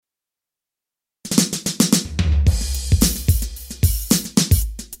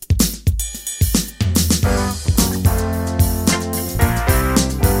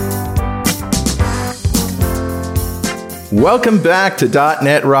Welcome back to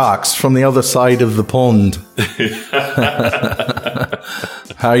 .NET Rocks from the other side of the pond.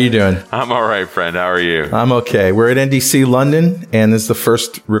 How are you doing? I'm all right, friend. How are you? I'm okay. We're at NDC London, and this is the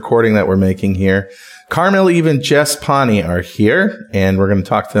first recording that we're making here. Carmel, even Jess Panni are here, and we're going to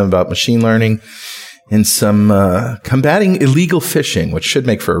talk to them about machine learning and some combating illegal fishing, which should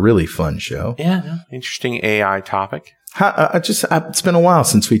make for a really fun show. Yeah, interesting AI topic. It's been a while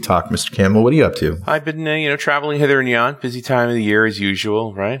since we talked, Mr. Campbell. What are you up to? I've been, traveling hither and yon. Busy time of the year as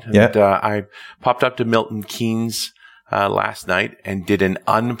usual, right? And, yeah. I popped up to Milton Keynes last night and did an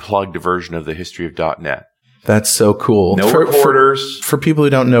unplugged version of the history of .NET. That's so cool. No recorders. For people who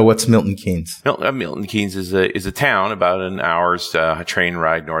don't know, what's Milton Keynes? Milton Keynes is a town about an hour's train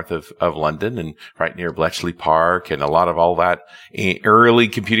ride north of London and right near Bletchley Park, and a lot of all that early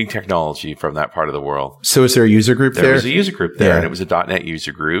computing technology from that part of the world. So is there a user group there? There was a user group there, and it was a .NET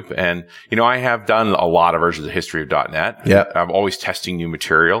user group. And, I have done a lot of versions of history of .NET. Yeah. I'm always testing new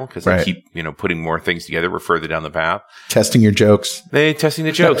material because I keep, putting more things together. We're further down the path. Testing your jokes. Testing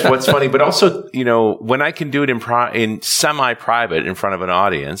the jokes. What's funny, but also, when I can do it in semi-private in front of an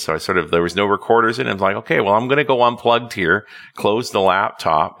audience. So there was no recorders in it. I'm like, okay, well, I'm going to go unplugged here, close the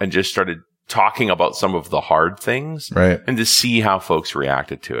laptop, and just started talking about some of the hard things, right? And to see how folks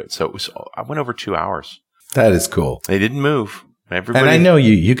reacted to it. So I went over 2 hours. That is cool. They didn't move. And I know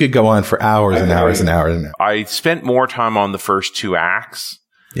you could go on for hours and hours and hours and hours. I spent more time on the first 2 acts.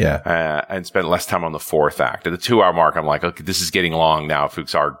 Yeah. And spent less time on the 4th act. At the 2-hour mark, I'm like, okay, this is getting long now.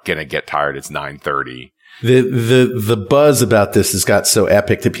 Folks are going to get tired. It's 9:30. The buzz about this has got so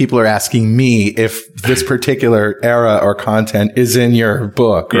epic that people are asking me if this particular era or content is in your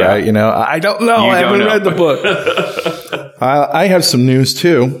book, right? I don't know. I haven't read the book. I have some news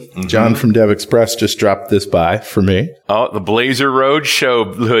too. Mm-hmm. John from Dev Express just dropped this by for me. Oh, the Blazer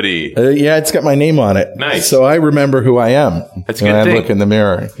Roadshow hoodie. Yeah, it's got my name on it. Nice. So I remember who I am. That's a good when thing. I look in the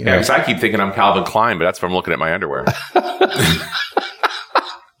mirror. Yeah, because I keep thinking I'm Calvin Klein, but that's when I'm looking at my underwear.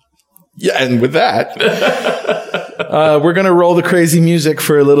 Yeah, and with that, we're going to roll the crazy music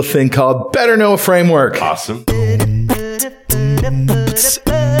for a little thing called Better Know a Framework. Awesome.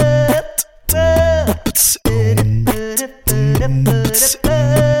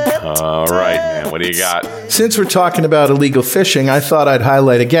 All right, man. What do you got? Since we're talking about illegal fishing, I thought I'd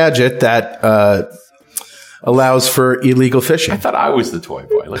highlight a gadget that allows for illegal fishing. I thought I was the toy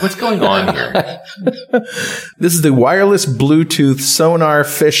boy. Like, what's going on here? This is the wireless Bluetooth sonar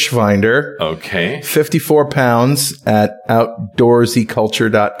fish finder. Okay. 54 pounds at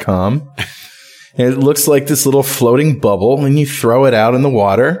outdoorsyculture.com. And it looks like this little floating bubble, and you throw it out in the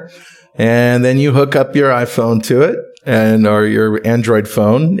water, and then you hook up your iPhone to it or your Android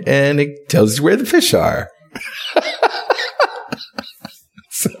phone, and it tells you where the fish are.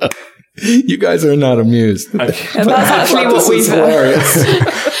 So, you guys are not amused. And that's actually what we've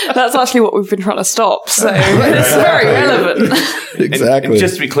that's actually what we've been trying to stop. So it's very relevant. Exactly. And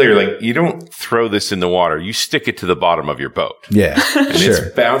just to be clear, you don't throw this in the water. You stick it to the bottom of your boat. Yeah. And sure.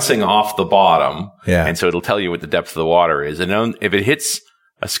 It's bouncing off the bottom. Yeah. And so it'll tell you what the depth of the water is. And if it hits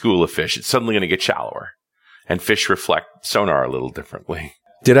a school of fish, it's suddenly going to get shallower. And fish reflect sonar a little differently.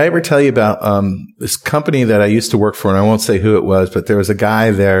 Did I ever tell you about this company that I used to work for? And I won't say who it was, but there was a guy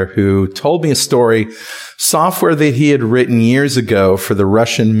there who told me a story, software that he had written years ago for the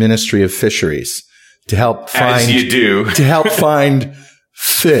Russian Ministry of Fisheries to help find, as you do, to help find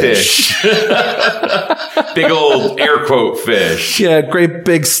fish. Big old air quote fish. Yeah, great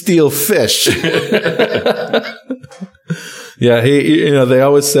big steel fish. Yeah, they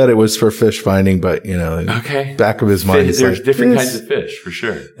always said it was for fish finding, but, okay. Back of his mind. There's different kinds of fich, for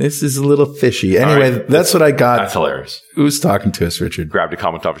sure. This is a little fishy. Anyway, right. That's what I got. That's hilarious. Who's talking to us, Richard? Grabbed a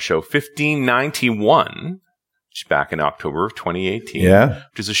comment off the show 1591, which is back in October of 2018. Yeah.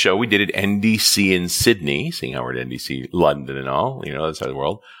 Which is a show we did at NDC in Sydney, seeing how we're at NDC London and all, other side of the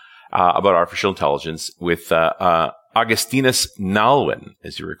world, about artificial intelligence with, Augustinus Nalwin,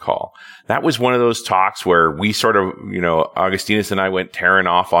 as you recall. That was one of those talks where we sort of, Augustinus and I went tearing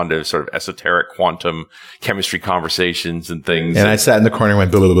off onto sort of esoteric quantum chemistry conversations and things. And I sat in the corner and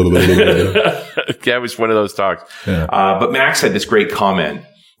went, blah, blah, blah, blah, blah. Yeah, it was one of those talks. Yeah. But Max had this great comment,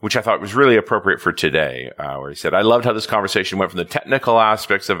 which I thought was really appropriate for today, where he said, I loved how this conversation went from the technical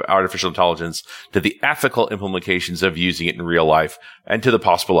aspects of artificial intelligence to the ethical implications of using it in real life and to the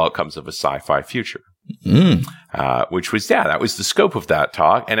possible outcomes of a sci-fi future. Which was, that was the scope of that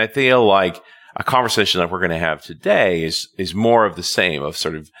talk. And I feel like a conversation like we're going to have today is more of the same, of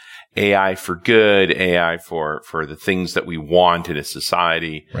sort of AI for good, AI for the things that we want in a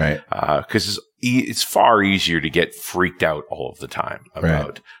society. Right. Because it's far easier to get freaked out all of the time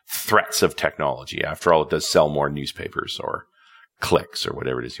about threats of technology. After all, it does sell more newspapers or clicks or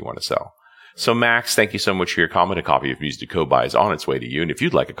whatever it is you want to sell. So, Max, thank you so much for your comment. A copy of Music to Code By is on its way to you. And if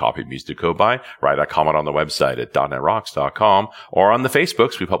you'd like a copy of Music to Code By, write a comment on the website at .netrocks.com or on the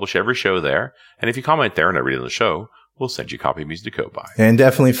Facebooks. We publish every show there. And if you comment there and I read it on the show, we'll send you a copy of Music to Code By. And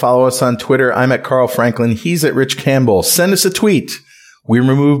definitely follow us on Twitter. I'm at Carl Franklin. He's at Rich Campbell. Send us a tweet. We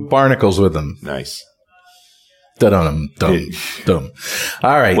remove barnacles with them. Nice. Dum.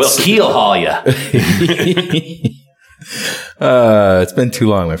 All right. We'll keel haul you. It's been too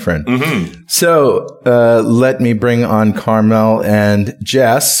long, my friend. Mm-hmm. So let me bring on Carmel and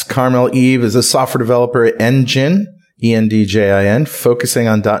Jess. Carmel Eve is a software developer at Endjin, Endjin, focusing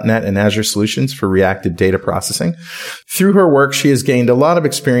on .NET and Azure solutions for reactive data processing. Through her work, she has gained a lot of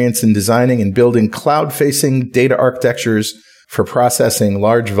experience in designing and building cloud-facing data architectures for processing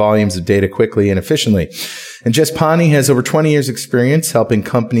large volumes of data quickly and efficiently. And Jess Panni has over 20 years experience helping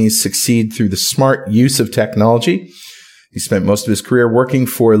companies succeed through the smart use of technology. He spent most of his career working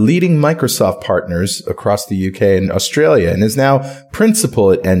for leading Microsoft partners across the UK and Australia and is now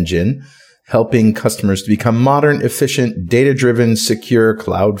principal at Endjin, helping customers to become modern, efficient, data-driven, secure,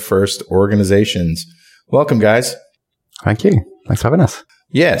 cloud-first organizations. Welcome, guys. Thank you. Thanks for having us.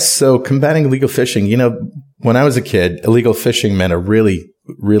 Yes. So combating illegal fishing, when I was a kid, illegal fishing meant a really,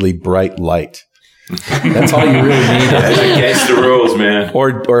 really bright light. That's all you really needed. That's against the rules, man.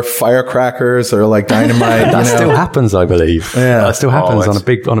 Or firecrackers or like dynamite. That still happens, I believe. Yeah. That still happens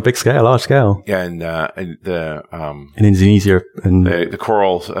on a big scale, large scale. Yeah, and the in Indonesia and the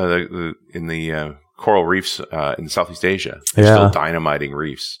corals in the coral reefs in Southeast Asia, they're still dynamiting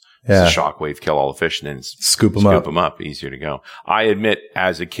reefs. Yeah. It's a shockwave, kill all the fish, and then scoop them up. Easier to go. I admit,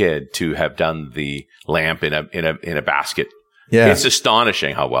 as a kid, to have done the lamp in a basket. Yeah. It's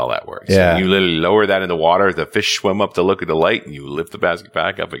astonishing how well that works. Yeah. You literally lower that in the water, the fish swim up to look at the light, and you lift the basket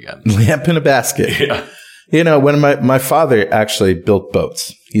back up again. Lamp in a basket. Yeah. When my father actually built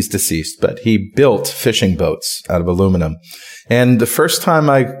boats, he's deceased, but he built fishing boats out of aluminum. And the first time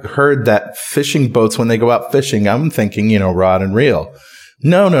I heard that fishing boats, when they go out fishing, I'm thinking, rod and reel.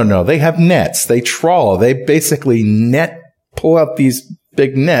 No. They have nets. They trawl. They basically pull out these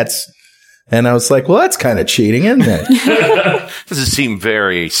big nets. And I was like, well, that's kind of cheating, isn't it? Doesn't seem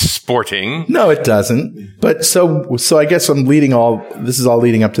very sporting. No, it doesn't. But so I guess this is all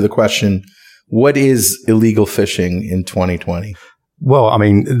leading up to the question, what is illegal fishing in 2020? Well, I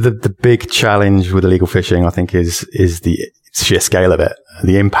mean, the big challenge with illegal fishing, I think, is the sheer scale of it,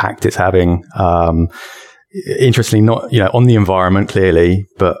 the impact it's having. Interestingly, not, on the environment clearly,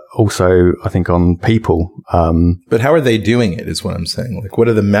 but also I think on people. But how are they doing it is what I'm saying. Like, what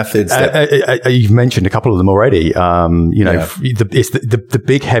are the methods that you've mentioned a couple of them already. The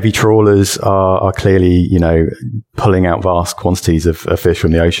big heavy trawlers are clearly, pulling out vast quantities of fish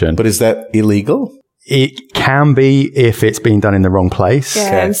from the ocean. But is that illegal? It can be if it's being done in the wrong place. Yeah,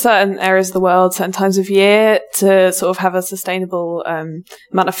 okay. In certain areas of the world, certain times of year, to sort of have a sustainable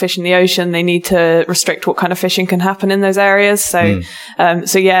amount of fish in the ocean, they need to restrict what kind of fishing can happen in those areas. So,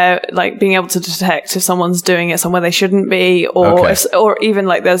 like being able to detect if someone's doing it somewhere they shouldn't be, or or even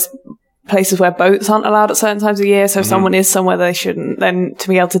like there's places where boats aren't allowed at certain times of year. So if someone is somewhere they shouldn't, then to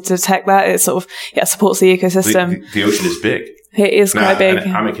be able to detect that, it sort of supports the ecosystem. The ocean is big. It is quite big.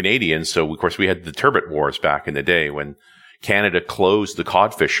 I'm a Canadian, so of course we had the turbot wars back in the day when Canada closed the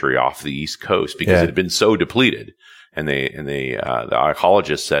cod fishery off the east coast because it had been so depleted. And the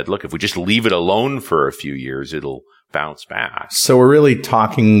ecologists said, look, if we just leave it alone for a few years, it'll bounce back. So we're really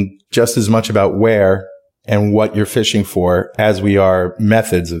talking just as much about where and what you're fishing for as we are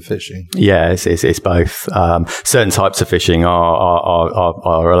methods of fishing. Yeah, it's both. Certain types of fishing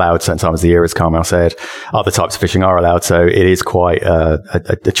are allowed certain times of the year, as Carmel said. Other types of fishing are allowed. So it is quite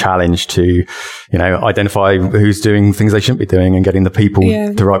a challenge to, identify who's doing things they shouldn't be doing and getting the people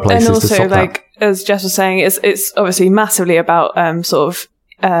to the right places and also, to stop that. As Jess was saying, it's obviously massively about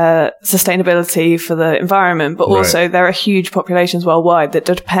sustainability for the environment, but also there are huge populations worldwide that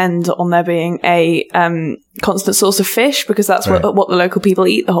depend on there being a constant source of fish, because that's what the local people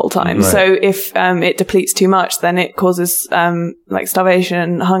eat the whole time. Right. So if it depletes too much, then it causes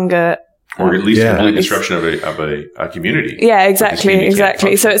starvation, hunger, or at least complete disruption of a community. Yeah, exactly.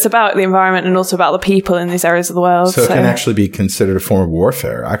 So it's about the environment and also about the people in these areas of the world. So it can actually be considered a form of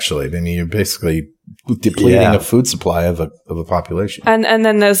warfare, actually. I mean, you're basically depleting a food supply of a population. And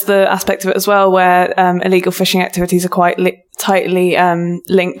then there's the aspect of it as well where illegal fishing activities are quite tightly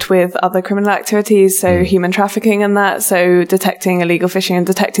linked with other criminal activities, so human trafficking and that. So detecting illegal fishing and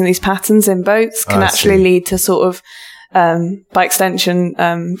detecting these patterns in boats can actually lead to sort of, by extension,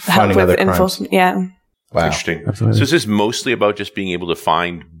 help with enforcement. Yeah. Wow. Interesting. Absolutely. So is this mostly about just being able to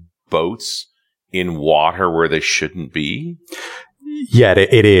find boats in water where they shouldn't be? Yeah,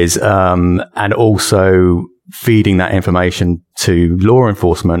 it is. And also feeding that information to law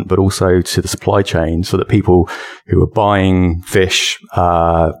enforcement, but also to the supply chain, so that people who are buying fish,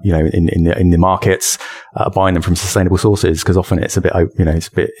 in the markets, are buying them from sustainable sources, because often it's a bit, it's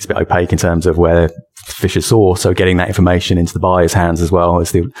a bit opaque in terms of where fish is sourced. So getting that information into the buyer's hands as well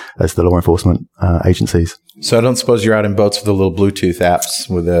as the law enforcement agencies. So I don't suppose you're out in boats with the little Bluetooth apps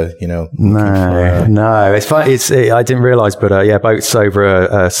with No, it's fun. I didn't realize, but boats over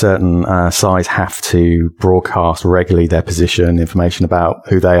a certain size have to broadcast regularly their position, information about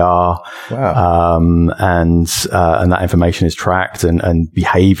who they are. Wow. And that information is tracked, and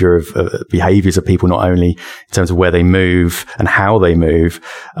behaviors of people, not only in terms of where they move and how they move,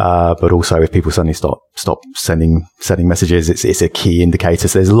 but also if people suddenly stop sending messages, it's a key indicator.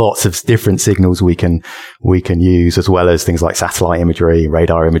 So there's lots of different signals we can use, as well as things like satellite imagery,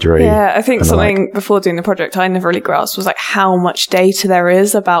 radar imagery. Yeah, I think something before doing the project I never really grasped was like how much data there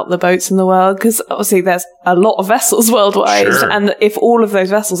is about the boats in the world, because obviously there's a lot of vessels worldwide. Sure. And if all of those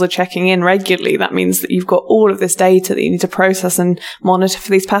vessels are checking in regularly, that means that you've got all of this data that you need to process and monitor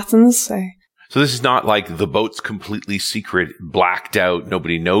for these patterns. So this is not like the boat's completely secret, blacked out,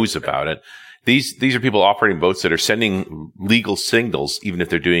 nobody knows about it. These are people operating boats that are sending legal signals, even if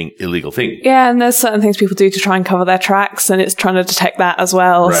they're doing illegal things. Yeah, and there's certain things people do to try and cover their tracks, and it's trying to detect that as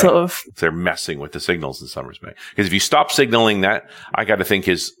well, right. sort of. They're messing with the signals in some respect. Because if you stop signaling that, I got to think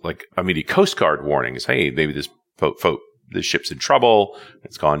is like immediate Coast Guard warnings. Hey, maybe this this ship's in trouble,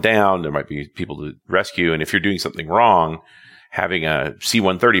 it's gone down, there might be people to rescue, and if you're doing something wrong, having a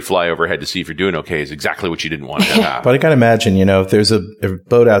C-130 fly overhead to see if you're doing okay is exactly what you didn't want to have. But I can imagine, if there's a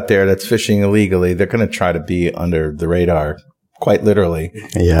boat out there that's fishing illegally, they're going to try to be under the radar, quite literally.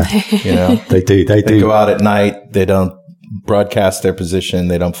 Yeah. They do. They go out at night. They don't broadcast their position.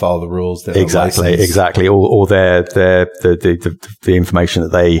 They don't follow the rules. Exactly. Or the information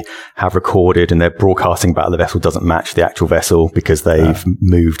that they have recorded and they're broadcasting about the vessel doesn't match the actual vessel because they've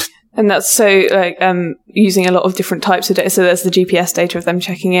moved. And that's so using a lot of different types of data. So there's the GPS data of them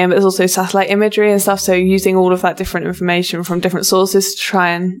checking in, but there's also satellite imagery and stuff. So using all of that different information from different sources to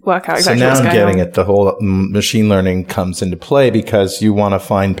try and work out exactly what's going on. So now I'm getting it. The whole machine learning comes into play because you want to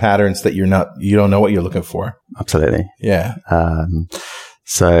find patterns that you don't know what you're looking for. Absolutely. Yeah.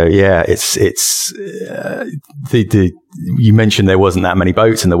 So yeah, it's you mentioned there wasn't that many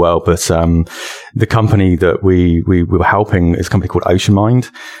boats in the world, but the company that we were helping is a company called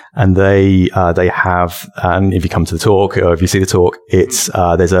OceanMind, and they have, and if you come to the talk or if you see the talk, it's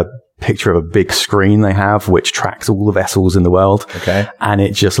there's a picture of a big screen they have which tracks all the vessels in the world. Okay. And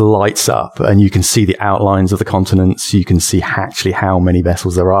it just lights up, and you can see the outlines of the continents. You can see actually how many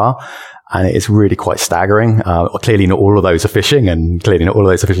vessels there are. And it's really quite staggering. Clearly not all of those are fishing, and clearly not all of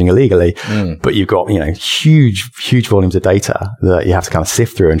those are fishing illegally, but you've got, huge volumes of data that you have to kind of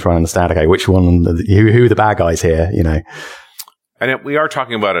sift through and try and understand, okay, which one, who are the bad guys here, And we are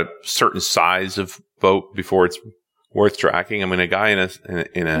talking about a certain size of boat before it's worth tracking. I mean, a guy in a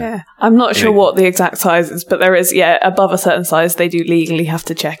yeah. I'm not sure what the exact size is, but there is, above a certain size, they do legally have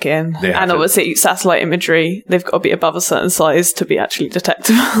to check in. And obviously, satellite imagery, they've got to be above a certain size to be actually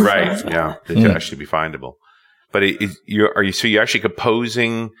detectable. Right, yeah. They should actually be findable. But you're actually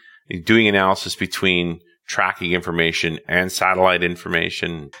doing analysis between tracking information and satellite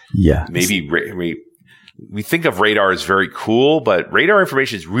information? Yeah. Maybe we think of radar as very cool, but radar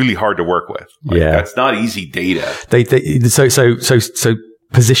information is really hard to work with. That's not easy data. So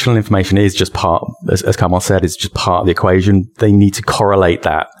positional information is just part, as Carmel said, is just part of the equation. They need to correlate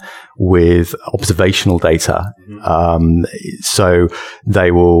that with observational data. So they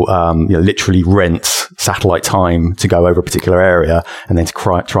will, literally rent satellite time to go over a particular area, and then to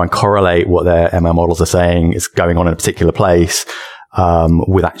try and correlate what their ML models are saying is going on in a particular place,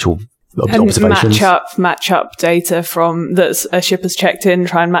 with actual observations. Match up data from that a ship has checked in,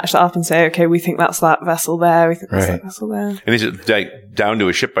 try and match that up and say, okay, we think that's that vessel there, we think that's that vessel there. And is it down to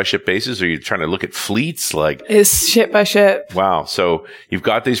a ship by ship basis, or are you trying to look at fleets? It's ship by ship. Wow. So you've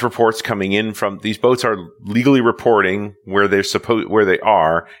got these reports coming in from these boats are legally reporting where they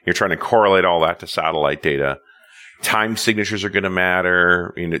are. You're trying to correlate all that to satellite data. Time signatures are going to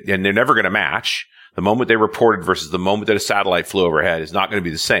matter, and they're never going to match. The moment they reported versus the moment that a satellite flew overhead is not going to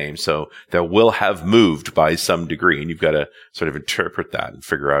be the same. So they will have moved by some degree, and you've got to sort of interpret that and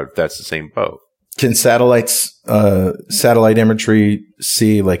figure out if that's the same boat. Can satellite imagery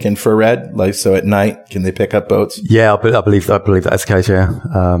see like infrared? Like, so at night, can they pick up boats? Yeah, I believe that's the case. Yeah.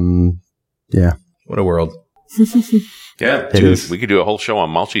 Yeah. What a world. Yeah, dude, we could do a whole show on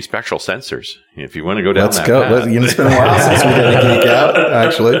multispectral sensors if you want to go down that path. It's been a while since we did a geek out,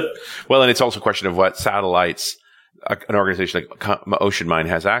 actually. Well, and it's also a question of what satellites an organization like OceanMind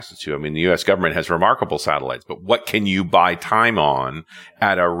has access to. I mean, the U.S. government has remarkable satellites, but what can you buy time on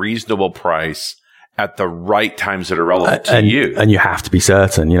at a reasonable price at the right times that are relevant to you? And you have to be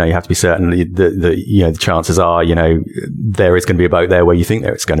certain, you have to be certain the chances are, there is going to be a boat there where you think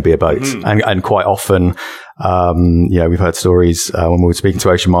there's going to be a boat. Mm-hmm. And quite often, we've heard stories, when we were speaking to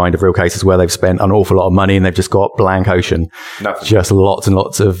OceanMind of real cases where they've spent an awful lot of money and they've just got blank ocean. Nothing. Just lots and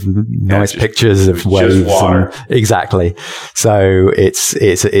lots of nice pictures of waves. Just water. Exactly. So it's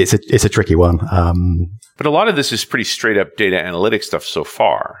a tricky one. But a lot of this is pretty straight up data analytics stuff so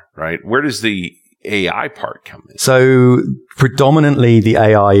far, right? Where does the AI part come in? So predominantly the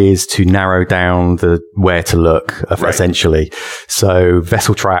AI is to narrow down the where to look, essentially. So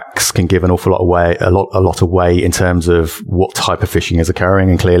vessel tracks can give an awful lot away, a lot away in terms of what type of fishing is occurring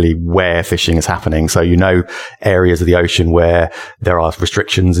and clearly where fishing is happening. So areas of the ocean where there are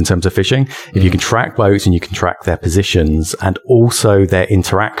restrictions in terms of fishing. If you can track boats and you can track their positions and also their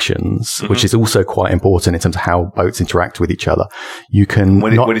interactions, which is also quite important in terms of how boats interact with each other, you can.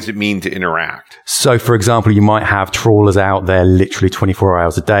 What does it mean to interact? So, for example, you might have trawlers out there literally 24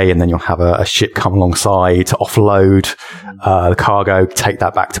 hours a day, and then you'll have a ship come alongside to offload the cargo, take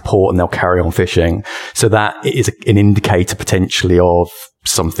that back to port, and they'll carry on fishing. So that is an indicator potentially of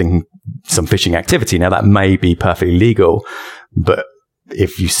some fishing activity. Now, that may be perfectly legal, but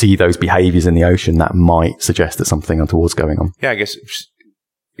if you see those behaviors in the ocean, that might suggest that something untoward's going on. Yeah, I guess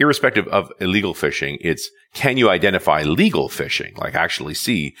irrespective of illegal fishing, it's can you identify legal fishing? Like actually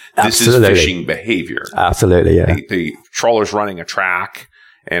see this is fishing behavior. Absolutely, yeah. The trawler's running a track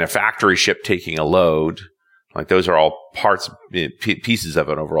and a factory ship taking a load. Like those are all pieces of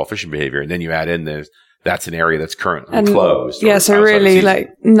an overall fishing behavior. And then you add in that's an area that's currently closed. Yeah, so really like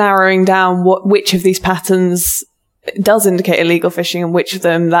narrowing down which of these patterns does indicate illegal fishing and which of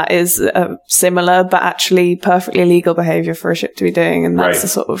them that is similar but actually perfectly legal behavior for a ship to be doing. And that's the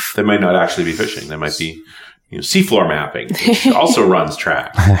sort of... They might not actually be fishing. They might be seafloor mapping, which also runs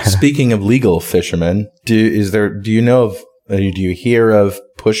track. Speaking of legal fishermen, do you hear of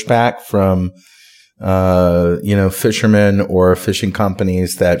pushback from fishermen or fishing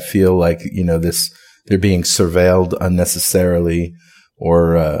companies that feel like they're being surveilled unnecessarily,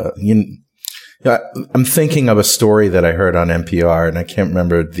 or I'm thinking of a story that I heard on NPR, and I can't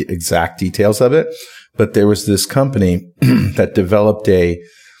remember the exact details of it, but there was this company that developed a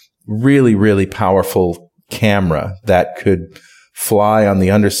really, really powerful camera that could fly on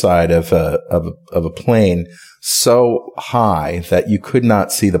the underside of a plane so high that you could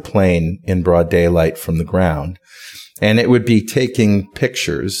not see the plane in broad daylight from the ground. And it would be taking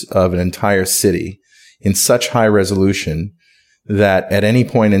pictures of an entire city in such high resolution that at any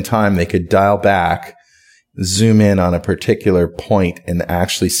point in time they could dial back, zoom in on a particular point and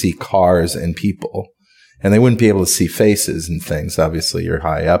actually see cars and people. And they wouldn't be able to see faces and things. Obviously, you're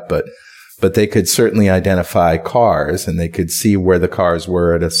high up, but they could certainly identify cars, and they could see where the cars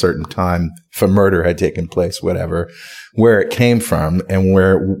were at a certain time, if a murder had taken place, whatever, where it came from and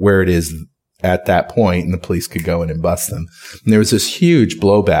where it is at that point, and the police could go in and bust them. And there was this huge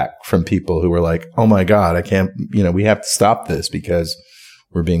blowback from people who were like, oh my God, I can't, we have to stop this because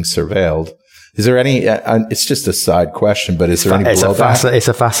we're being surveilled. Is there any, it's just a side question, but is there any blowback? It's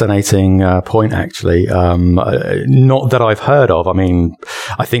a fascinating point, actually. Not that I've heard of. I mean,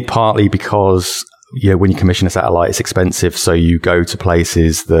 I think partly because, when you commission a satellite, it's expensive. So you go to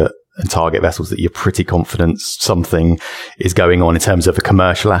places and target vessels that you're pretty confident something is going on in terms of a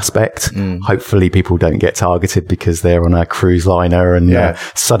commercial aspect. Hopefully people don't get targeted because they're on a cruise liner and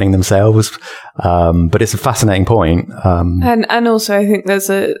sunning themselves. But it's a fascinating point. And also I think there's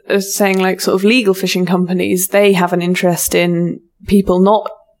a saying like sort of legal fishing companies, they have an interest in people not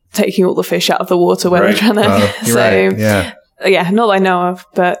taking all the fish out of the water when they're trying to, Yeah, not that I know of,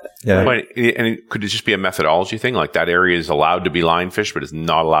 but... Yeah. And could it just be a methodology thing? Like that area is allowed to be line fish, but it's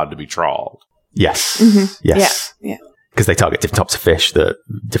not allowed to be trawled? Yes. Mm-hmm. Yes. Yeah. Because they target different types of fish that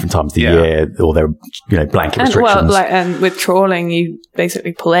different times of the year, or they're, blanket restrictions. Well, and with trawling, you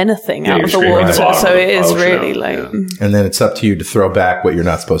basically pull anything out of the water. So it is really And then it's up to you to throw back what you're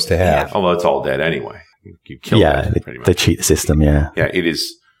not supposed to have. Yeah. Although it's all dead anyway. You kill it. They cheat the system, Yeah, it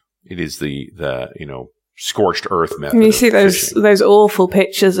is the scorched earth method. And you see those awful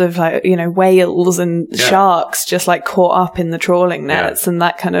pictures of like, whales and sharks just like caught up in the trawling nets and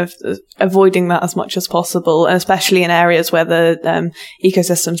that kind of avoiding that as much as possible, and especially in areas where the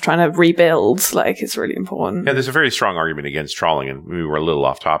ecosystem's trying to rebuild, like it's really important. Yeah, there's a very strong argument against trawling, and we were a little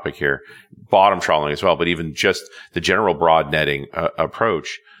off topic here. Bottom trawling as well, but even just the general broad netting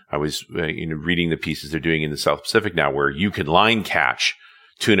approach. I was reading the pieces they're doing in the South Pacific now where you can line catch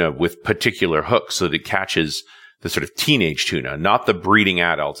tuna with particular hooks so that it catches the sort of teenage tuna, not the breeding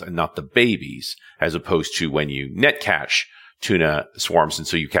adults and not the babies, as opposed to when you net catch tuna swarms and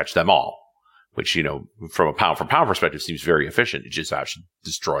so you catch them all, which, from a pound for pound perspective seems very efficient. It just actually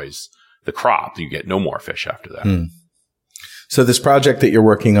destroys the crop. You get no more fish after that. So this project that you're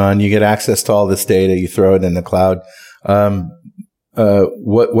working on, you get access to all this data, you throw it in the cloud.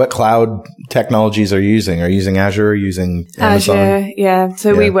 What cloud technologies are you using? Are you using Azure? Are you using Amazon? Azure, yeah.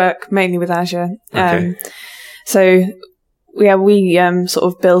 So we work mainly with Azure. Okay. We sort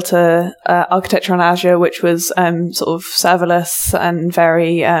of built a architecture on Azure, which was sort of serverless and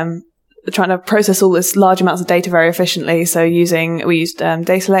very trying to process all this large amounts of data very efficiently. So we used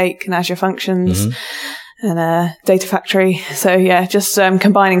Data Lake and Azure Functions. And a data factory. So just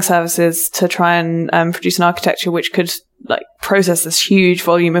combining services to try and produce an architecture which could like process this huge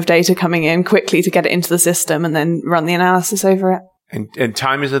volume of data coming in quickly to get it into the system and then run the analysis over it. And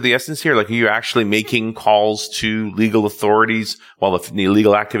time is of the essence here. Like, are you actually making calls to legal authorities while the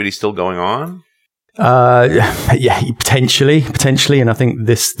illegal activity is still going on? Potentially. And I think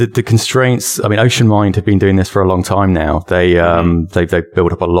the constraints, I mean, OceanMind have been doing this for a long time now. They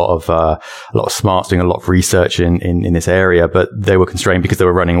built up a lot of smarts, doing a lot of research in this area, but they were constrained because they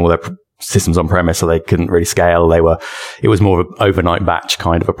were running all their systems on premise, so they couldn't really scale. It was more of an overnight batch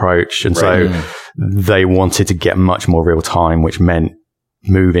kind of approach. And so they wanted to get much more real time, which meant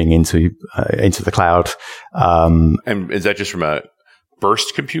moving into the cloud. And is that just from a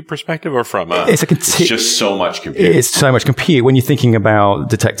burst compute perspective or from it's just so much compute? It's so much compute. When you're thinking about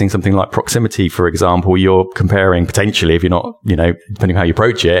detecting something like proximity, for example, you're comparing potentially, if you're not, depending on how you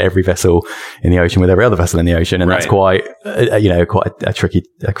approach it, every vessel in the ocean with every other vessel in the ocean. And that's quite a tricky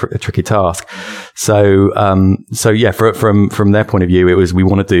task. So from their point of view, it was, we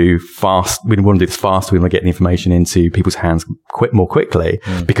want to do this fast. We want to get the information into people's hands more quickly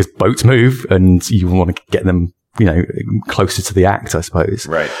because boats move and you want to get them closer to the act, I suppose.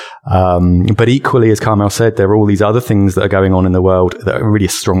 Right. But equally, as Carmel said, there are all these other things that are going on in the world that are really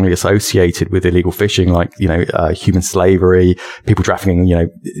strongly associated with illegal fishing, like, human slavery, people trafficking,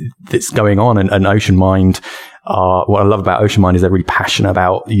 that's going on. And OceanMind what I love about OceanMind is they're really passionate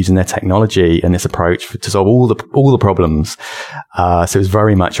about using their technology and this approach to solve all the problems. So it's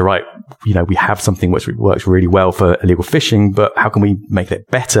very much, all right, we have something which works really well for illegal fishing, but how can we make it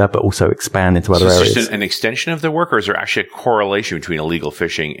better, but also expand into other areas? Is this just an extension of their work, or is there actually a correlation between illegal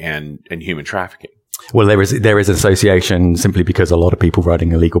fishing and human trafficking? Well, there is an association simply because a lot of people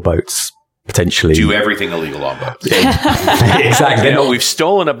riding illegal boats potentially do everything illegal on boats. Exactly. We've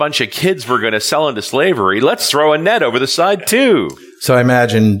stolen a bunch of kids we're going to sell into slavery. Let's throw a net over the side too. So I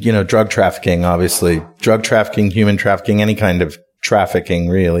imagine, drug trafficking, obviously. Drug trafficking, human trafficking, any kind of trafficking,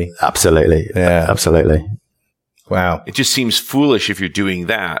 really. Absolutely. Yeah. Absolutely. Wow. It just seems foolish if you're doing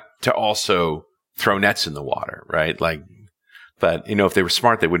that to also throw nets in the water, right? But if they were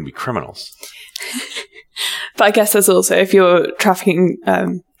smart, they wouldn't be criminals. But I guess there's also, if you're trafficking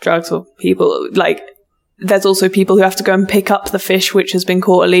drugs or people, there's also people who have to go and pick up the fish which has been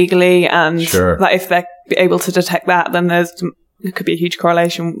caught illegally, and sure. If they're able to detect that, then there could be a huge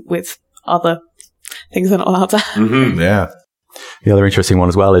correlation with other things they're not allowed to. Mm-hmm. Yeah. The other interesting one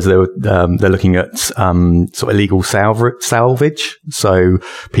as well is they're looking at sort of illegal salvage. So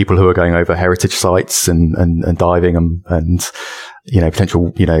people who are going over heritage sites and diving and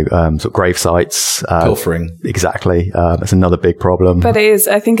potential sort of grave sites, pilfering. Exactly. That's another big problem. But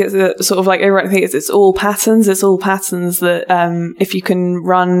I think it's a sort of everyone thinks it's all patterns. It's all patterns that if you can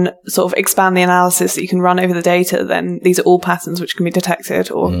run sort of expand the analysis that you can run over the data, then these are all patterns which can be detected.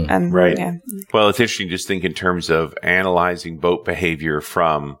 Right. Yeah. Well, it's interesting to just think in terms of analyzing boat behavior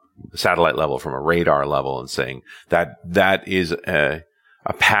from the satellite level, from a radar level, and saying that is a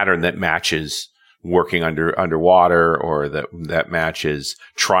pattern that matches working underwater, or that matches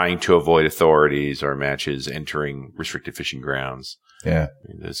trying to avoid authorities, or matches entering restricted fishing grounds. Yeah.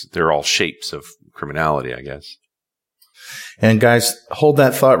 They're all shapes of criminality, I guess. And guys, hold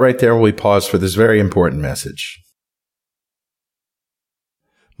that thought right there while we pause for this very important message.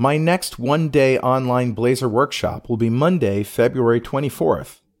 My next one-day online Blazor workshop will be Monday, February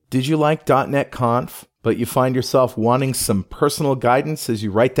 24th. Did you like .NET Conf, but you find yourself wanting some personal guidance as you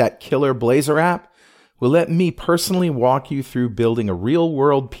write that killer Blazor app? Well, let me personally walk you through building a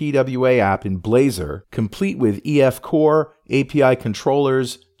real-world PWA app in Blazor, complete with EF Core, API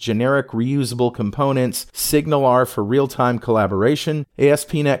controllers, generic reusable components, SignalR for real-time collaboration,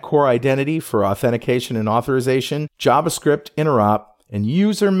 ASP.NET Core Identity for authentication and authorization, JavaScript interop, and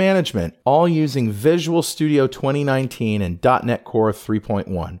user management, all using Visual Studio 2019 and .NET Core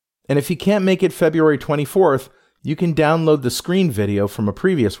 3.1. And if you can't make it February 24th, you can download the screen video from a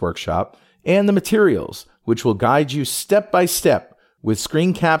previous workshop and the materials, which will guide you step by step with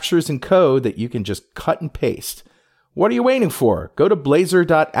screen captures and code that you can just cut and paste. What are you waiting for? Go to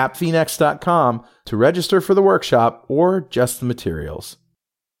blazor.appvnext.com to register for the workshop or just the materials.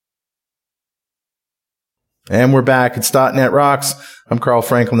 And we're back. It's .NET Rocks. I'm Carl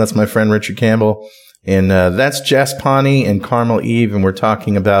Franklin. That's my friend Richard Campbell. And that's Jess Panni and Carmel Eve. And we're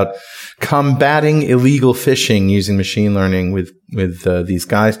talking about combating illegal phishing using machine learning with these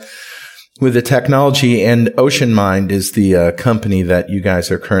guys. With the technology, and OceanMind is the company that you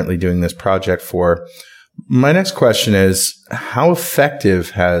guys are currently doing this project for. My next question is, how effective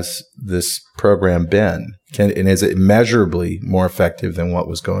has this program been? And is it measurably more effective than what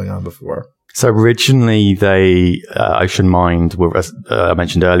was going on before? So originally, OceanMind, I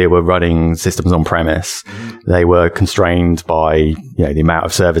mentioned earlier, were running systems on premise. Mm-hmm. They were constrained by, the amount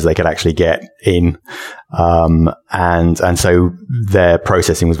of servers they could actually get in. And so their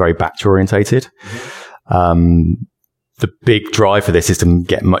processing was very batch orientated. Mm-hmm. The big drive for this is to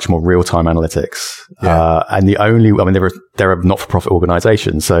get much more real-time analytics. Yeah. And they're a not-for-profit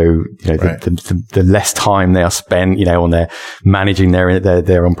organization. So, the less time they are spent, on their managing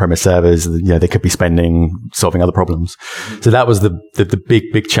their on-premise servers, they could be spending solving other problems. So that was the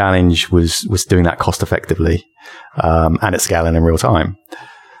big challenge was doing that cost effectively, and at scale and in real time.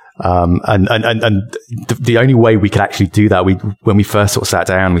 And the only way we could actually do that, when we first sort of sat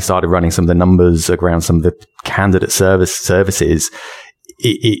down, we started running some of the numbers around some of the candidate services.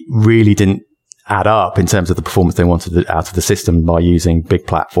 It really didn't add up in terms of the performance they wanted out of the system by using big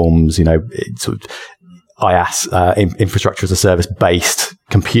platforms, sort of IaaS, infrastructure as a service based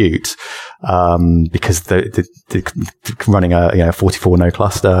compute, because the running a 44 node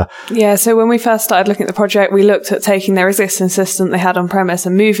cluster. Yeah. So when we first started looking at the project, we looked at taking their existing system they had on premise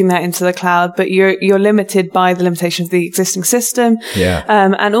and moving that into the cloud, but you're limited by the limitations of the existing system. Yeah.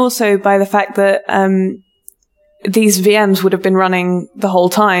 And also by the fact that, these VMs would have been running the whole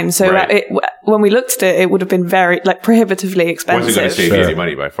time. So right. When we looked at it, it would have been very, prohibitively expensive. Wasn't going to save you any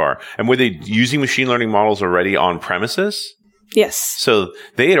money by far. And were they using machine learning models already on premises? Yes. So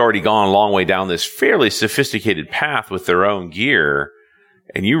they had already gone a long way down this fairly sophisticated path with their own gear.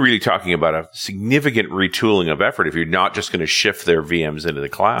 And you're really talking about a significant retooling of effort if you're not just going to shift their VMs into the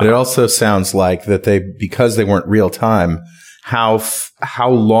cloud. But it also sounds like that because they weren't real time, how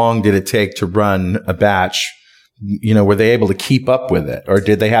long did it take to run a batch? Were they able to keep up with it, or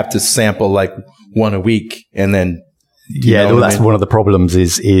did they have to sample one a week and then? That's one of the problems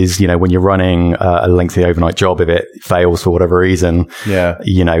is when you're running a lengthy overnight job, if it fails for whatever reason,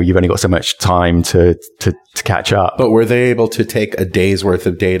 you've only got so much time to catch up. But were they able to take a day's worth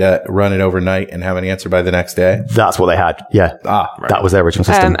of data, run it overnight, and have an answer by the next day? That's what they had. Yeah. Right. That was their original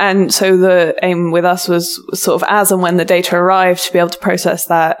system. And so the aim with us was sort of as and when the data arrived to be able to process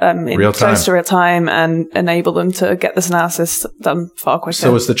that in close to real time and enable them to get this analysis done far quicker.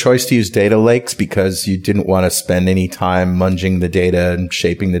 So was the choice to use data lakes because you didn't want to spend any time munging the data and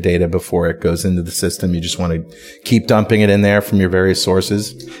shaping the data before it goes into the system? You just want to keep dumping it in there from your various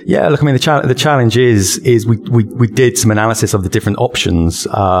sources? Yeah, look, the challenge is we did some analysis of the different options,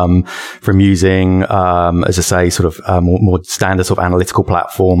 from using, as I say, sort of more standard sort of analytical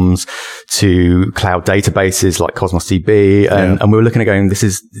platforms to cloud databases like Cosmos DB. And we were looking at going, this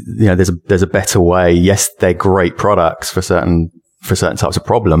is, there's a better way. Yes, they're great products for certain types of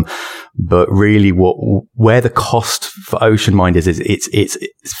problem, but really where the cost for OceanMind is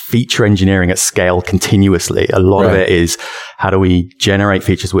it's feature engineering at scale continuously. A lot of it is how do we generate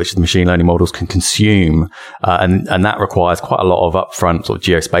features which the machine learning models can consume, and that requires quite a lot of upfront sort of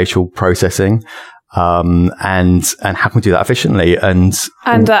geospatial processing. And how can we do that efficiently and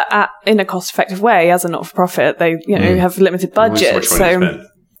in a cost-effective way? As a not-for-profit, they have limited budget.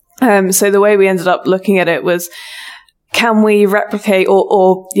 So the way we ended up looking at it was, can we replicate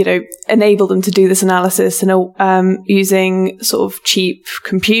or enable them to do this analysis using sort of cheap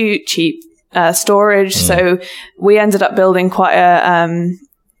compute, cheap storage? So we ended up building quite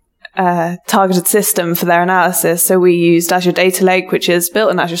a targeted system for their analysis. So we used Azure Data Lake, which is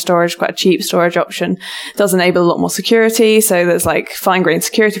built in Azure Storage, quite a cheap storage option. It does enable a lot more security. So there's fine-grained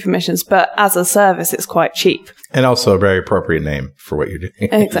security permissions, but as a service, it's quite cheap. And also a very appropriate name for what you're doing.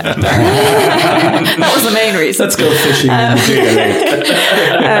 Exactly. That was the main reason. Let's go fishing in the data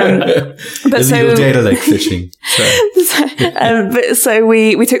lake. Illegal data lake fishing. So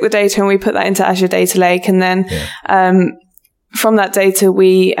we took the data and we put that into Azure Data Lake, and then from that data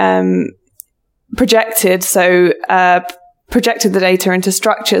we projected the data into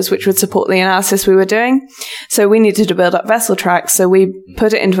structures which would support the analysis we were doing. So we needed to build up vessel tracks. So we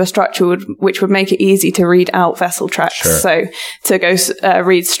put it into a structure which would make it easy to read out vessel tracks. Sure. So to go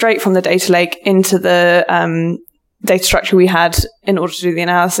read straight from the data lake into the data structure we had in order to do the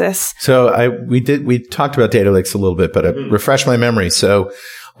analysis. So we talked about data lakes a little bit, but refresh my memory. So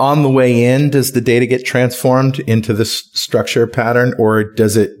on the way in, does the data get transformed into this structure pattern, or do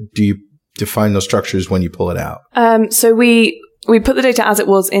you define those structures when you pull it out? So we put the data as it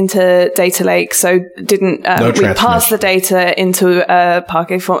was into data lake. So didn't, we passed the data into a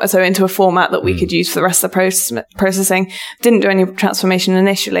Parquet format, so into a format that we could use for the rest of the processing. Didn't do any transformation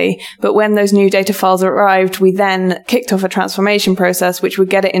initially, but when those new data files arrived, we then kicked off a transformation process, which would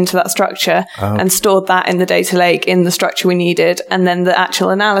get it into that structure and stored that in the data lake in the structure we needed. And then the actual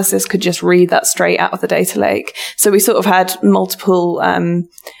analysis could just read that straight out of the data lake. So we sort of had multiple,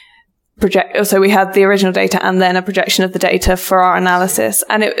 so we had the original data and then a projection of the data for our analysis.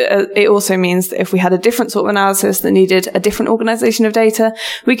 And it also means that if we had a different sort of analysis that needed a different organization of data,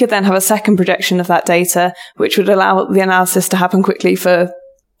 we could then have a second projection of that data, which would allow the analysis to happen quickly for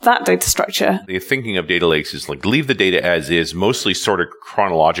that data structure. The thinking of data lakes is like leave the data as is, mostly sort of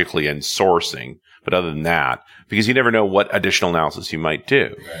chronologically and sourcing. But other than that, because you never know what additional analysis you might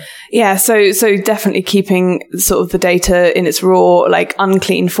do. Yeah. So definitely keeping sort of the data in its raw, like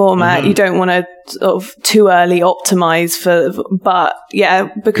unclean format. You don't want to sort of too early optimize but yeah,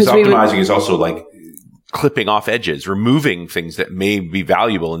 because optimizing is also like clipping off edges, removing things that may be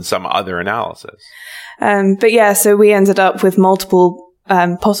valuable in some other analysis. But yeah, so we ended up with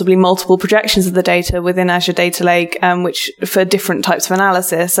possibly multiple projections of the data within Azure Data Lake, which for different types of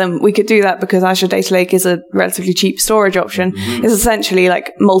analysis. And we could do that because Azure Data Lake is a relatively cheap storage option. It's essentially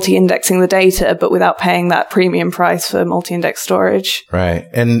like multi-indexing the data, but without paying that premium price for multi-index storage. Right.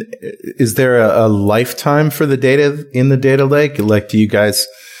 And is there a lifetime for the data in the data lake? Like, do you guys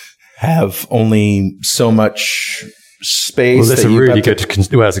have only so much space? Well, that's a really good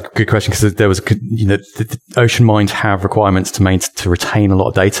question, because there was, the OceanMind have requirements to retain a lot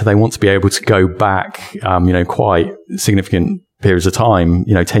of data. They want to be able to go back, quite significant periods of time,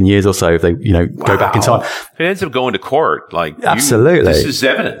 10 years or so, if they, go back in time. It ends up going to court. Absolutely. This is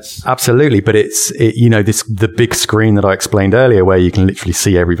evidence. Absolutely. But the big screen that I explained earlier where you can literally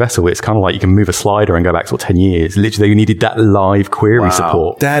see every vessel. It's kind of like you can move a slider and go back sort of 10 years. Literally, you needed that live query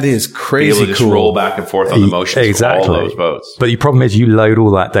support. That is crazy. Be able to just roll back and forth on the motions of all those boats. But the problem is you load all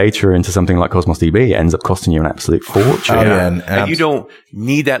that data into something like Cosmos DB. It ends up costing you an absolute fortune. Oh, yeah. And you don't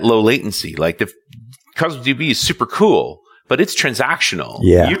need that low latency. Like the Cosmos DB is super cool, but it's transactional.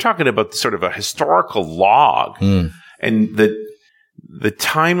 Yeah. You're talking about sort of a historical log. And the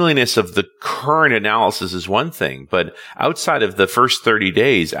timeliness of the current analysis is one thing, but outside of the first 30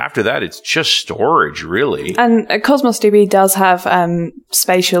 days, after that, it's just storage, really. And Cosmos DB does have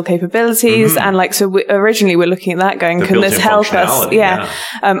spatial capabilities. And originally we're looking at that going, can this help us? Yeah.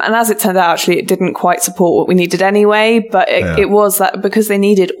 And as it turned out, actually, it didn't quite support what we needed anyway, but it was that because they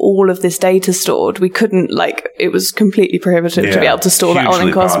needed all of this data stored, we couldn't, it was completely prohibitive to be able to store that all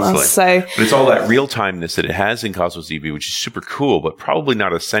in Cosmos. But it's all that real-timeness that it has in Cosmos DB, which is super cool, but probably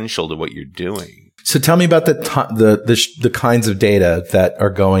not essential to what you're doing. So tell me about the kinds of data that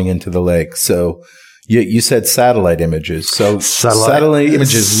are going into the lake. So you said satellite images. So satellite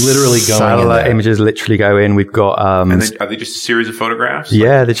images literally going in. Satellite images literally go in. We've got are they just a series of photographs?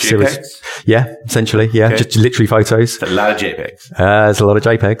 Yeah, they're just series. Yeah, essentially. Yeah, okay. Just literally photos. It's a lot of JPEGs. There's a lot of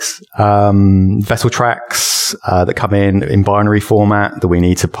JPEGs. Vessel tracks that come in binary format that we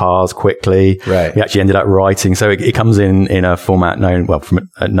need to parse quickly. Right. We actually ended up writing. So it comes in a format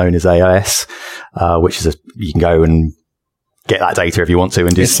known as AIS, which is you can go and get that data if you want to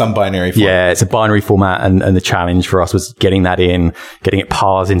and do some binary format. Yeah, it's a binary format, and the challenge for us was getting it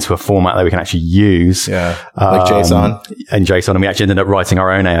parsed into a format that we can actually use. Yeah. Like JSON. And JSON. And we actually ended up writing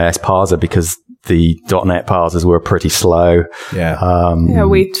our own AIS parser because the .NET parsers were pretty slow. Yeah.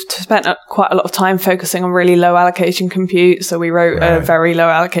 We spent quite a lot of time focusing on really low allocation compute. So we wrote a very low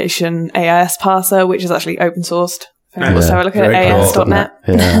allocation AIS parser, which is actually open sourced. Let's have a look at AIS.NET.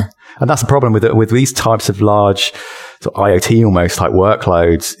 Yeah. And that's the problem with these types of large sort of IoT almost type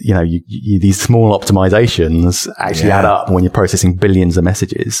workloads, these small optimizations actually add up when you're processing billions of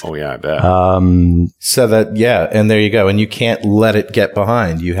messages. Oh yeah, I bet. And there you go. And you can't let it get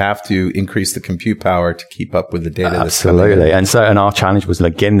behind. You have to increase the compute power to keep up with the data. Absolutely. And our challenge was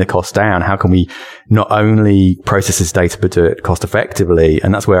getting the cost down. How can we not only process this data, but do it cost effectively?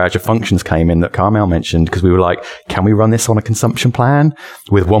 And that's where Azure Functions came in that Carmel mentioned, because we were like, can we run this on a consumption plan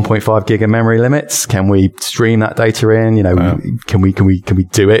with 1.5 gig of memory limits? Can we stream that data in? Can we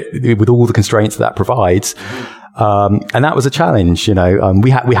do it with all the constraints that provides? And that was a challenge,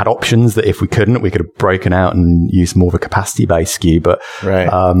 we had options that if we couldn't, we could have broken out and used more of a capacity based SKU, but,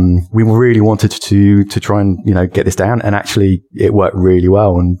 we really wanted to try and, get this down, and actually it worked really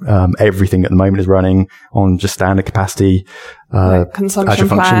well. And, everything at the moment is running on just standard capacity, consumption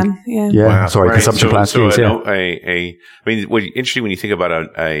plan. Consumption plan SKUs. Interesting when you think about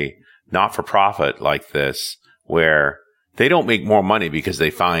a not-for-profit like this, where they don't make more money because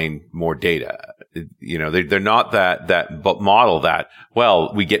they find more data. They're not that model that,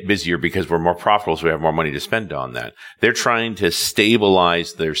 well, we get busier because we're more profitable, so we have more money to spend on that. They're trying to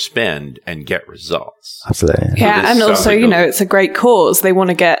stabilize their spend and get results. Absolutely. Yeah. And also, it's a great cause. They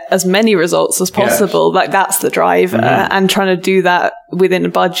want to get as many results as possible. Yes. That's the drive. And trying to do that within a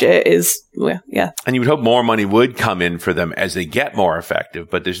budget is, And you would hope more money would come in for them as they get more effective,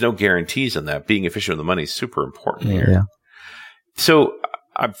 but there's no guarantees on that. Being efficient with the money is super important here. Yeah. So,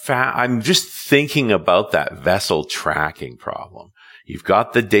 I'm just thinking about that vessel tracking problem. You've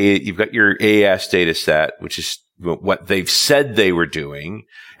got the data, you've got your AS data set, which is what they've said they were doing.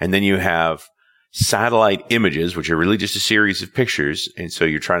 And then you have satellite images, which are really just a series of pictures. And so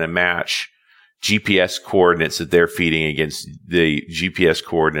you're trying to match GPS coordinates that they're feeding against the GPS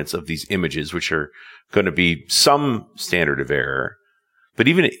coordinates of these images, which are going to be some standard of error. But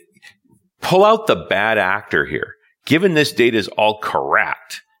even pull out the bad actor here. Given this data is all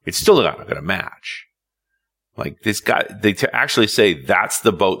correct, it's still not going to match. To actually say that's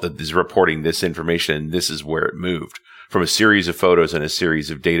the boat that is reporting this information and this is where it moved from a series of photos and a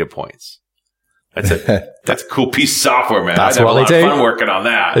series of data points. That's a cool piece of software, man. That's what they do. I'd have a lot of fun working on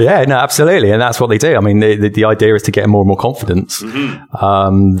that. Yeah, no, absolutely. And that's what they do. I mean, the idea is to get more and more confidence. Mm-hmm.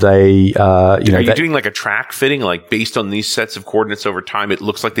 Are you doing like a track fitting, like based on these sets of coordinates over time, it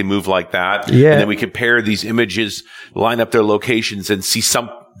looks like they move like that. Yeah. And then we compare these images, line up their locations and see some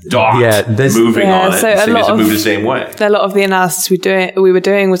dot moving on it. So does it move the same way? A lot of the analysis we were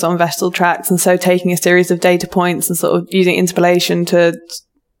doing was on vessel tracks. And so taking a series of data points and sort of using interpolation to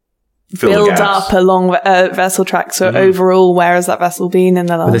build up along vessel track. So overall, where has that vessel been in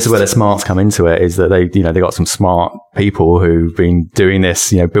the last? But this is where the smarts come into it, is that they got some smart people who've been doing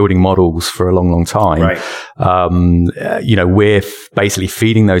this, building models for a long, long time. Right. We're basically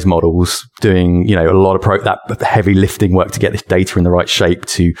feeding those models, doing, a lot of that heavy lifting work to get this data in the right shape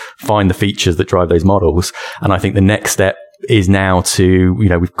to find the features that drive those models. And I think the next step is now to,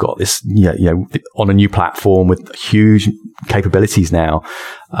 we've got this, on a new platform with huge capabilities now,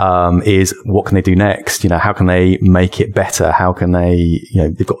 is what can they do next? How can they make it better? How can they,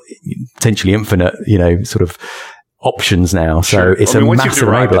 they've got potentially infinite, sort of options now. So it's a once massive you've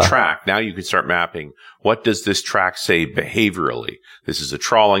derived enabler. the track, now you can start mapping. What does this track say behaviorally? This is a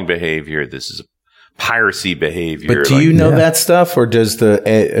trawling behavior. This is a piracy behavior. But do you know that stuff, or does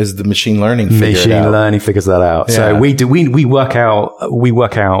the machine learning figure it out? Machine learning figures that out. Yeah. So we work out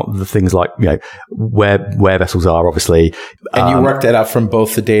the things like, where vessels are, obviously. And you work that out from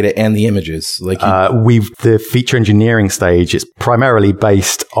both the data and the images. The feature engineering stage is primarily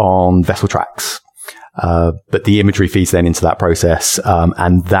based on vessel tracks. But the imagery feeds then into that process.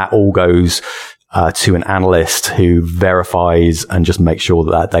 And that all goes to an analyst who verifies and just makes sure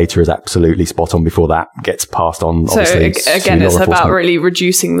that data is absolutely spot on before that gets passed on. So again, it's about really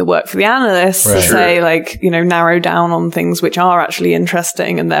reducing the work for the analysts to say, narrow down on things which are actually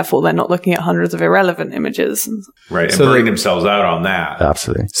interesting, and therefore they're not looking at hundreds of irrelevant images. Right, and burning themselves out on that.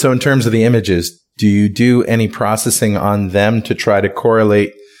 Absolutely. So in terms of the images, do you do any processing on them to try to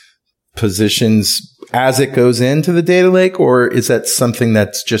correlate positions as it goes into the data lake, or is that something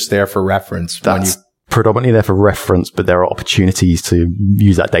that's just there for reference? That's predominantly there for reference, but there are opportunities to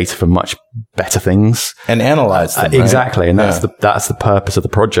use that data for much better things and analyze them. Exactly, and that's the purpose of the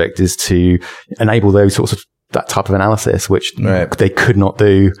project, is to enable those sorts of that type of analysis, which they could not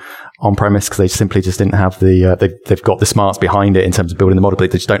do on premise because they simply just didn't have they've got the smarts behind it in terms of building the model, but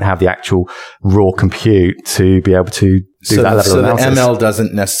they just don't have the actual raw compute to be able to do that level of analysis. So the ML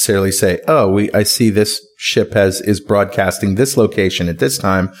doesn't necessarily say, I see this ship is broadcasting this location at this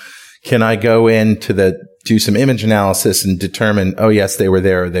time. Can I go into the do some image analysis and determine, oh yes, they were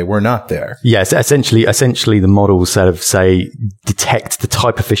there or they were not there. Yes, essentially the models sort of detect the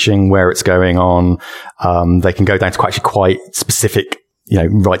type of phishing, where it's going on. They can go down to actually quite specific,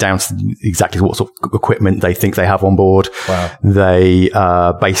 right down to exactly what sort of equipment they think they have on board. Wow. They,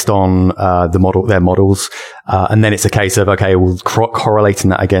 based on, their models. And then it's a case of, okay, well,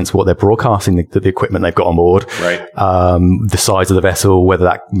 correlating that against what they're broadcasting, the equipment they've got on board. Right. The size of the vessel, whether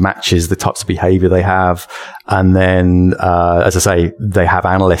that matches the types of behavior they have. And then, as I say, they have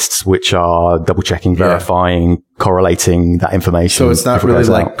analysts which are double checking, verifying, correlating that information. So it's not really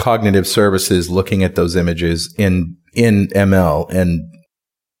like cognitive services looking at those images in ML and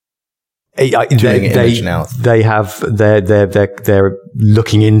doing image analysis. They're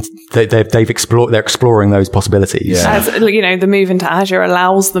looking in. They're exploring those possibilities. Yeah. As the move into Azure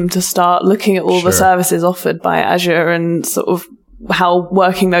allows them to start looking at all the services offered by Azure and sort of how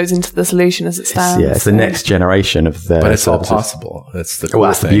working those into the solution as it stands. It's the next generation of their. But it's services. all possible. That's the cool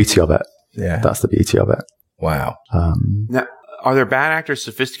that's thing. the beauty of it. Yeah, that's the beauty of it. Wow. Now, are their bad actors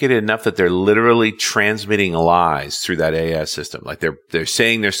sophisticated enough that they're literally transmitting lies through that AS system? Like they're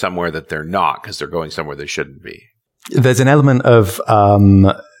saying they're somewhere that they're not because they're going somewhere they shouldn't be. There's an element of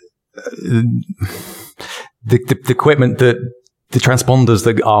the equipment that the transponders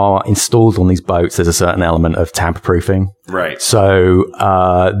that are installed on these boats. There's a certain element of tamper proofing. Right. So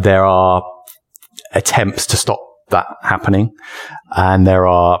there are attempts to stop that happening, and there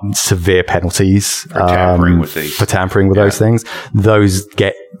are severe penalties for tampering with those things. Those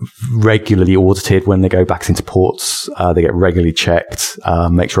get regularly audited when they go back into ports. They get regularly checked,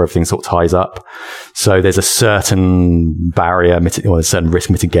 make sure everything sort of ties up. So there's a certain barrier or a certain risk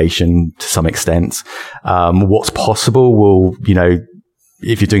mitigation to some extent. What's possible will,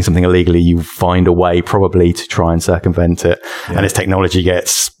 if you're doing something illegally, you find a way probably to try and circumvent it. Yeah. And as technology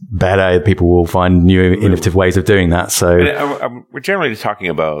gets better, people will find new innovative ways of doing that. So we're generally talking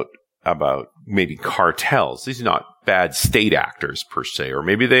about maybe cartels. These are not bad state actors per se, or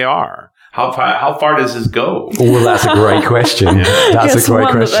maybe they are. How far does this go? Well, that's a great question. That's a great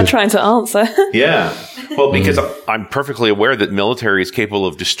question. That they're trying to answer. Yeah. Well, because I'm perfectly aware that military is capable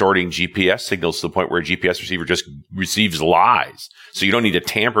of distorting GPS signals to the point where a GPS receiver just receives lies. So you don't need to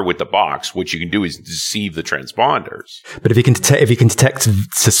tamper with the box. What you can do is deceive the transponders. But if you can detect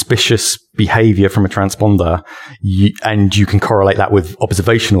suspicious behavior from a transponder, and you can correlate that with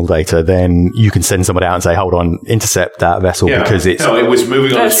observational data, then you can send somebody out and say, "Hold on, intercept that vessel because it was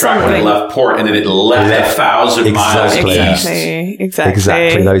moving on its track when it left port, and then it left 1,000 miles east."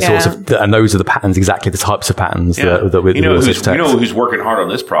 Exactly. Those sorts of, and those are the patterns, exactly the types of patterns that we who's working hard on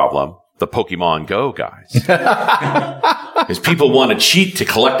this problem? The Pokemon Go guys. Because people want to cheat to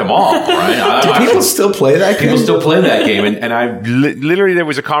collect them all, right? Do people still play that game? People still play that game. And I literally, there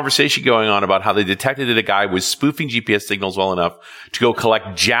was a conversation going on about how they detected that a guy was spoofing GPS signals well enough to go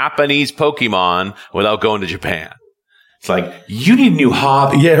collect Japanese Pokemon without going to Japan. It's like, you need a new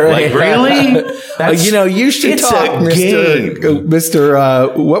hobby. Yeah, right. Like, really? You should talk,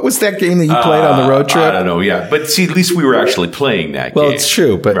 Mr. What was that game that you played on the road trip? I don't know, yeah. But see, at least we were actually playing that game. Well, it's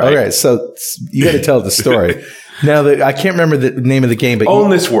true. But, okay, so you got to tell the story. Now, I can't remember the name of the game, but Own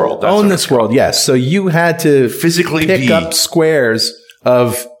This World. Own This World, yes. So you had to physically pick up squares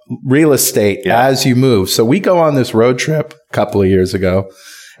of real estate as you move. So we go on this road trip a couple of years ago,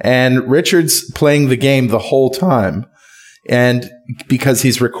 and Richard's playing the game the whole time. And because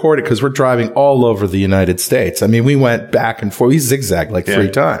he's recorded, because we're driving all over the United States. I mean, we went back and forth. We zigzagged like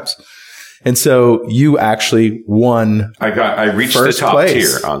 3 times. And so you actually won. I reached the top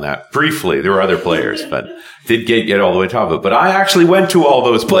tier on that briefly. There were other players, but did get all the way to top of it. But I actually went to all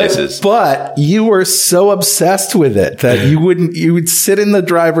those places. But you were so obsessed with it that you would sit in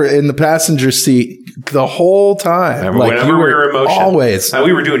the passenger seat the whole time. Whenever we were in motion. Always. And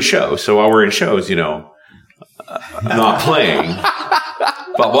we were doing shows. So while we're in shows, not playing.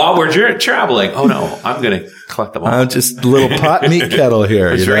 But while we're traveling, oh no, I'm going to collect them all. I'm just a little pot meat kettle here.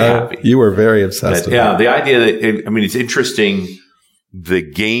 I was very happy. You were very obsessed with it. The idea that, it's interesting, the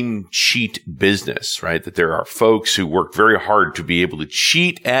game cheat business, right? That there are folks who work very hard to be able to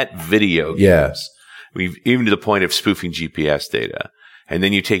cheat at video games. Yes. Even to the point of spoofing GPS data. And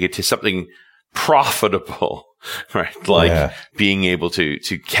then you take it to something profitable, right? Like being able to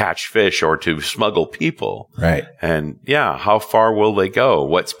catch fish or to smuggle people. Right. And how far will they go?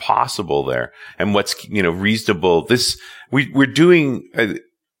 What's possible there? And what's, reasonable? We're doing,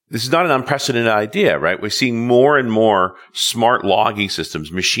 this is not an unprecedented idea, right? We're seeing more and more smart logging systems,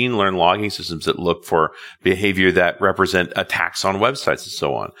 machine learned logging systems that look for behavior that represent attacks on websites and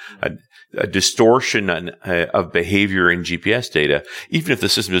so on. a distortion of behavior in GPS data, even if the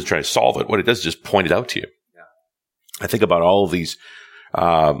system doesn't try to solve it, what it does is just point it out to you. Yeah. I think about all of these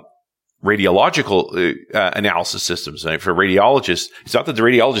radiological analysis systems. For radiologists, it's not that the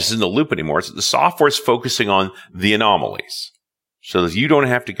radiologist is in the loop anymore. It's that the software is focusing on the anomalies. So that you don't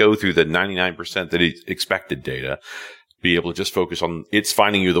have to go through the 99% that is expected data, be able to just focus on it's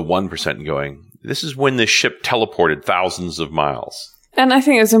finding you the 1% and going, this is when the ship teleported thousands of miles. And I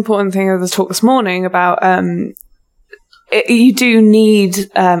think it was an important thing of the talk this morning about you do need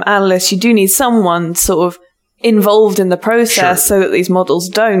analysts, you do need someone sort of involved in the process so that these models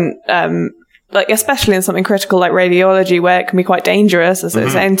don't, especially in something critical like radiology where it can be quite dangerous, as I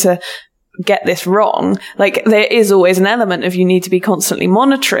was saying, to get this wrong. Like, there is always an element of you need to be constantly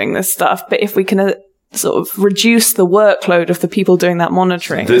monitoring this stuff, but if we can sort of reduce the workload of the people doing that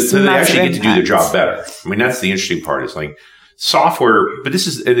monitoring, so they actually get to do their job better. I mean, that's the interesting part. It's like software, but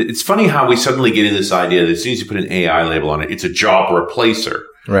it's funny how we suddenly get into this idea that as soon as you put an AI label on it, it's a job replacer,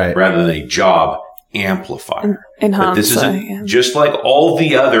 right, rather than a job amplifier. But this isn't just like all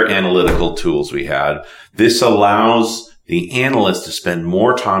the other analytical tools we had. This allows the analyst to spend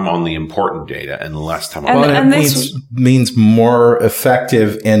more time on the important data and less time on it means more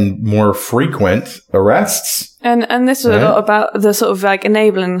effective and more frequent arrests. And this was a lot about the sort of like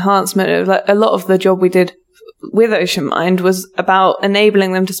enabling enhancement of like a lot of the job we did with OceanMind was about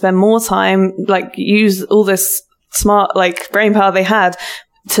enabling them to spend more time, like use all this smart like brain power they had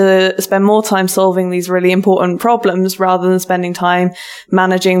to spend more time solving these really important problems rather than spending time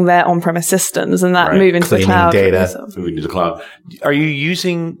managing their on-premise systems and that move into the cloud. Moving to the cloud. Are you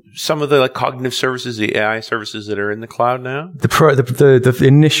using some of the cognitive services, the AI services that are in the cloud now? The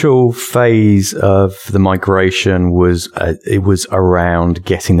initial phase of the migration was it was around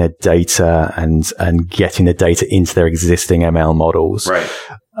getting their data and getting the data into their existing ML models. Right.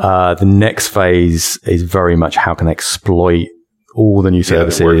 The next phase is very much how can they exploit all the new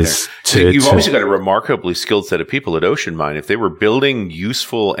services. You've obviously got a remarkably skilled set of people at OceanMind. If they were building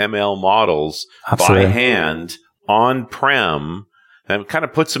useful ML models by hand on-prem, that kind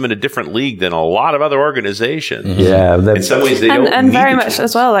of puts them in a different league than a lot of other organizations. Yeah. In some ways, they don't need and very much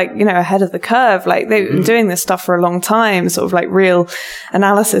as well, like, ahead of the curve. Like, they've been doing this stuff for a long time, sort of like real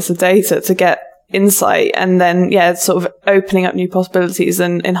analysis of data to get insight, and then sort of opening up new possibilities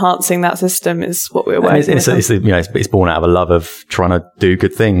and enhancing that system is what we're working with. It's born out of a love of trying to do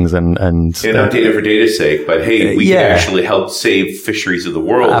good things and not data for data's sake, but hey, we can actually help save fisheries of the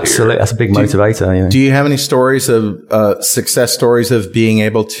world. Absolutely, that's a big motivator. Do you have any stories of success stories of being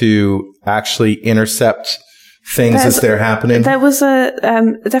able to actually intercept things as they're happening? There was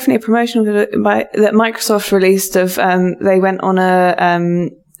definitely a promotional video that Microsoft released of they went on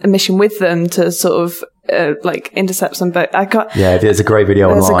a mission with them to sort of intercept some, but I got there's a great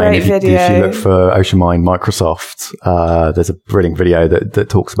video online. If you look for OceanMind Microsoft, there's a brilliant video that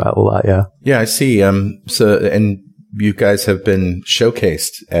talks about all that. I see. And you guys have been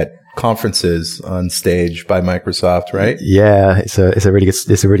showcased at conferences on stage by Microsoft, right? Yeah, it's a really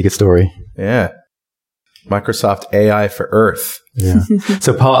good story. Yeah. Microsoft AI for Earth. Yeah.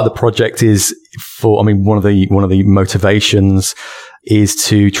 So part of the project is one of the motivations is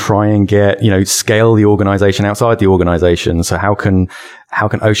to try and get, scale the organization outside the organization. So how can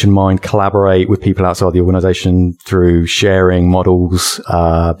OceanMind collaborate with people outside the organization through sharing models,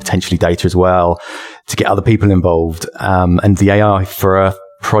 potentially data as well, to get other people involved? And the AI for Earth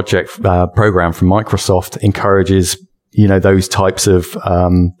project, program from Microsoft encourages, those types of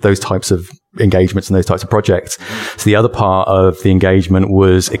engagements and those types of projects. So the other part of the engagement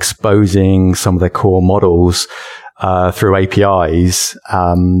was exposing some of their core models through APIs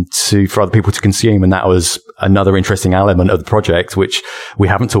for other people to consume, and that was another interesting element of the project, which we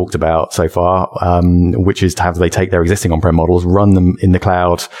haven't talked about so far, which is to have they take their existing on-prem models, run them in the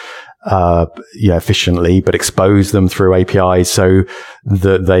cloud efficiently, but expose them through APIs so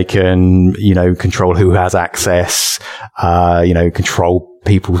that they can control who has access, control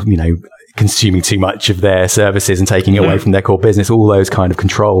people consuming too much of their services and taking it away from their core business. All those kind of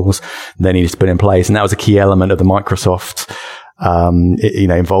controls they needed to put in place, and that was a key element of the Microsoft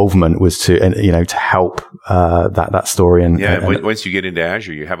involvement, was to help that story. And once you get into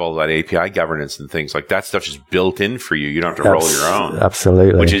Azure, you have all that API governance and things like that. Stuff is built in for you. You don't have to roll your own.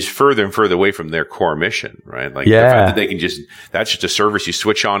 Absolutely, which is further and further away from their core mission, right? Like the fact that they can that's just a service you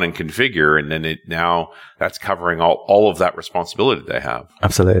switch on and configure, and then that's covering all of that responsibility they have.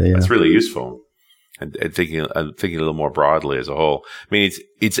 Absolutely, that's really useful. And thinking a little more broadly as a whole, I mean,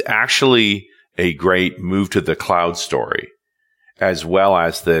 it's actually a great move to the cloud story. As well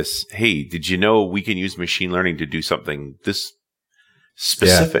as this, hey, did you know we can use machine learning to do something this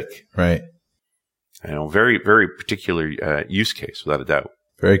specific. Yeah, right. Very, very particular use case, without a doubt.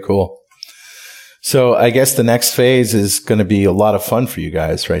 Very cool. So I guess the next phase is going to be a lot of fun for you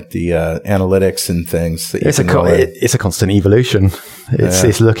guys, right? The analytics and things. That it's a constant evolution.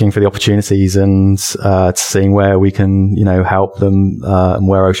 It's looking for the opportunities and seeing where we can, help them and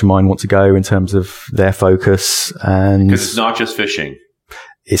where OceanMind want to go in terms of their focus. And because it's not just fishing.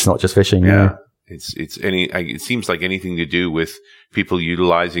 It's not just fishing. Yeah. It seems like anything to do with people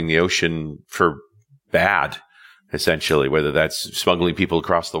utilizing the ocean for bad, essentially, whether that's smuggling people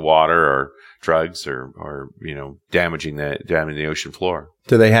across the water or drugs or damaging the ocean floor.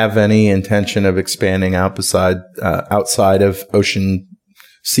 Do they have any intention of expanding outside of ocean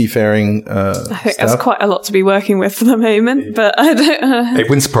seafaring I think stuff? that's quite a lot to be working with for the moment, but I don't It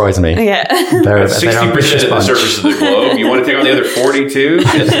wouldn't surprise me. Yeah. They're 60% of the surface of the globe. You want to take on the other 42?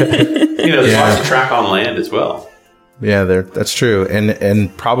 There's lots to track on land as well. Yeah, that's true.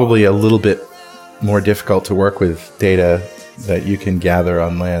 And probably a little bit more difficult to work with data that you can gather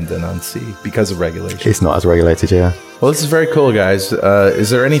on land than on sea because of regulation. It's not as regulated, yeah. Well, this is very cool, guys. Is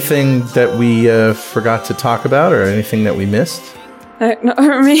there anything that we forgot to talk about or anything that we missed? not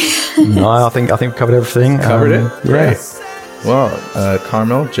for me. No, I think we covered everything. Covered it? Yeah. Great. Well,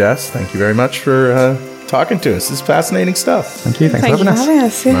 Carmel, Jess, thank you very much for talking to us. This is fascinating stuff. Thank you. Thanks for having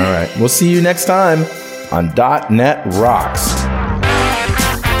us. All right. We'll see you next time on .NET Rocks.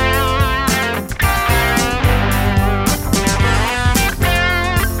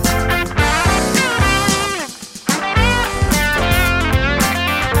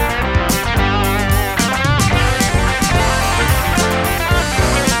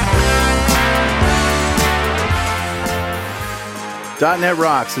 .NET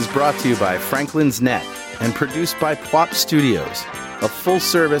Rocks is brought to you by Franklin's Net and produced by Plop Studios, a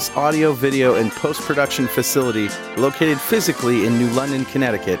full-service audio, video, and post-production facility located physically in New London,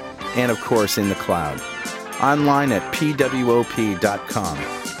 Connecticut, and of course in the cloud. Online at pwop.com.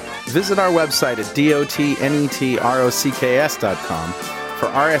 Visit our website at dotnetrocks.com for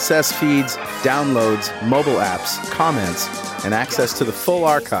RSS feeds, downloads, mobile apps, comments, and access to the full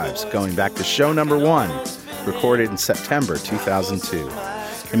archives going back to show number 1, recorded in September 2002.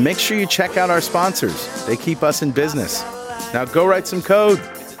 And make sure you check out our sponsors. They keep us in business. Now go write some code.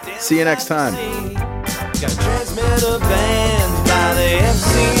 See you next time. Got transmitter banned by the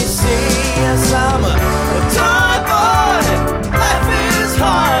FCC. Yes, I'm a